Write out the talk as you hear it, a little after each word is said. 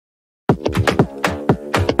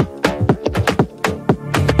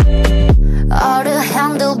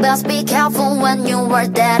best be careful when you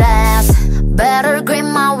work that ass. Better grip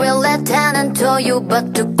my wheel and and tell you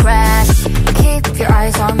but to crash. Keep your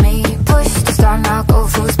eyes on me, push the start, now go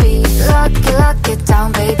full speed. Lock it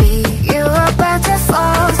down, baby. You are about to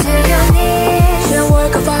fall to your knees. She don't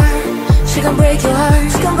work of art, she can break your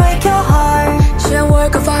heart. She can break your heart. She don't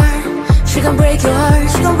work of art, she can break your heart.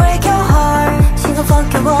 She can break your heart. She can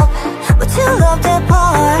fuck you up, but you love that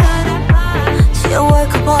part. She'll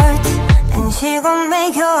work apart, and she gon'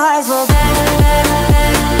 make your eyes roll back.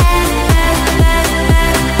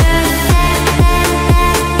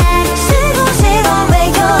 She gon'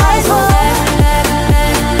 make your eyes roll back.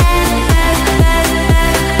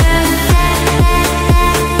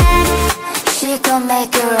 She gon'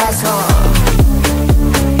 make your eyes roll.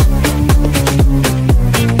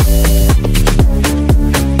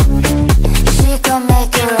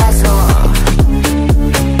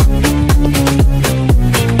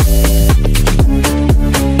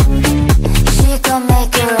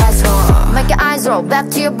 Back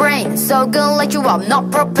to your brain, so good like you are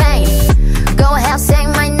not propane. Go ahead, say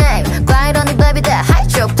my name. Glide on it, baby, that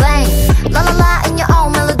height your plane. La la la in your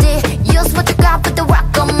own melody. Use what you got, put the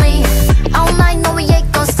rock on me. All night, no we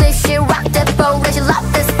ain't gon' sleep. She rock that boat, and she love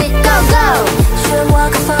this beat. Go, go! She don't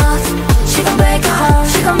work of art, she can break your heart.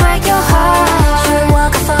 She can break your heart. She don't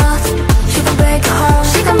work of art, she can break your heart.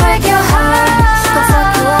 She can break your heart. She can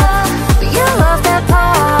fuck you up, but you love that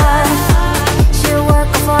part. She'll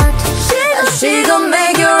work of art. She gon'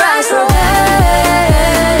 make your eyes roll back.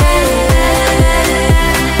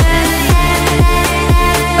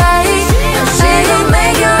 She gon'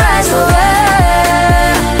 make your eyes roll back.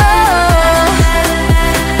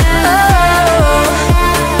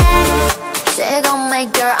 She gon'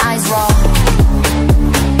 make your eyes roll.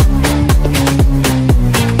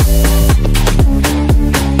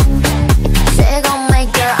 She gon'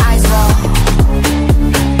 make your eyes roll.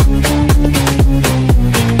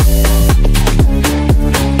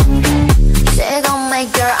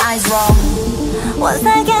 Make your eyes roll. Once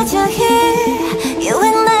I get you here, you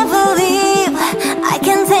will never leave. I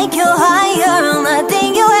can take you higher on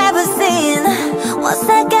nothing you ever seen. Once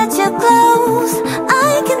I get you close,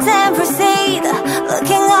 I can then proceed.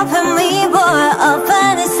 Looking up at me, boy, a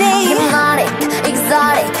fantasy. Hypnotic,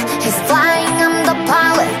 exotic, he's flying, I'm the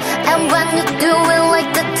pilot. And when you do it like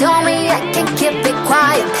that, tell me I can keep it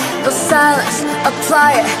quiet. The silence,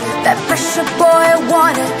 apply it. That pressure, boy, I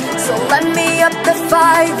want it. So let me up the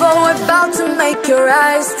 5-0, about to make your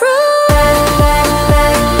eyes roll.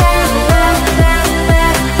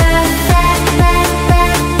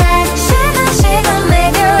 She gon'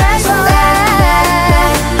 make your eyes roll.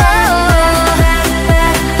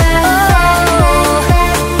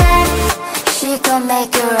 She gon'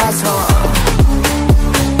 make your eyes roll.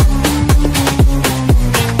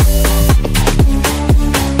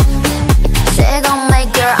 She gon'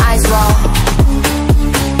 make your eyes roll.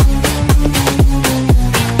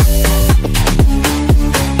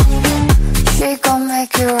 She gon'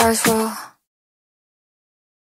 make your eyes roll.